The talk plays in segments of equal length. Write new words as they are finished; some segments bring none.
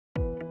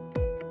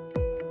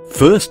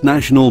First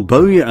National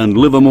Bowyer and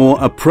Livermore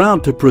are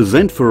proud to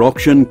present for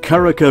auction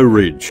Kurraco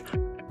Ridge.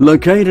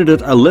 Located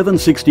at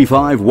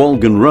 1165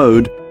 Wolgan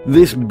Road,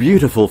 this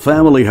beautiful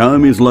family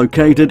home is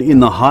located in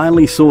the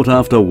highly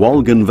sought-after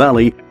Wolgan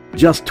Valley,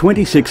 just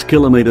 26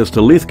 kilometres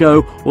to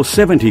Lithgow or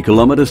 70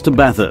 kilometres to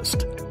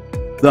Bathurst.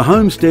 The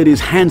homestead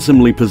is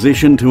handsomely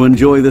positioned to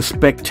enjoy the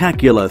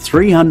spectacular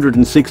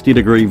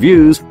 360-degree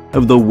views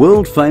of the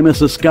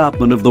world-famous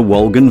escarpment of the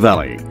Wolgan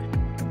Valley.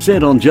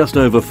 Set on just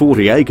over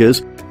 40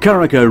 acres,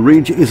 Kurraco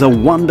Ridge is a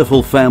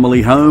wonderful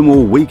family home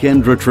or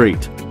weekend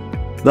retreat.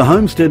 The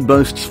homestead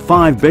boasts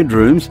 5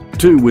 bedrooms,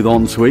 2 with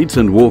en-suites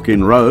and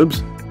walk-in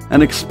robes,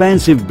 an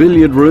expansive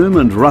billiard room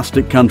and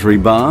rustic country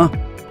bar,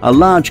 a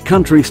large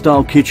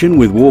country-style kitchen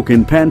with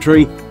walk-in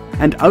pantry,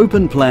 and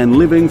open-plan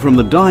living from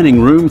the dining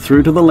room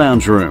through to the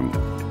lounge room.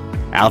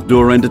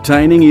 Outdoor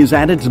entertaining is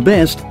at its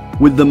best,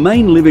 with the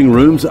main living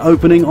rooms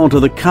opening onto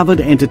the covered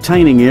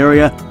entertaining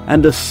area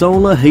and a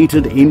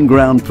solar-heated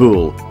in-ground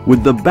pool,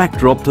 with the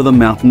backdrop to the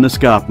mountain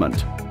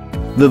escarpment.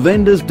 The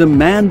vendors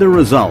demand a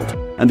result,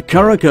 and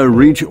Kurraco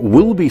Ridge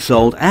will be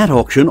sold at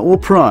auction or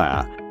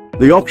prior.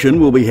 The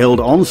auction will be held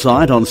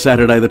on-site on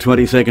Saturday the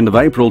 22nd of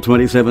April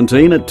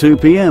 2017 at 2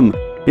 p.m.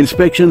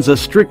 Inspections are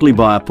strictly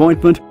by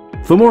appointment.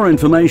 For more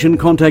information,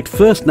 contact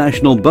First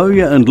National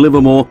Bowyer and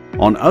Livermore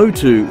on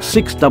 02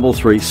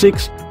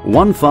 6336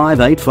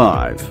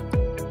 1585.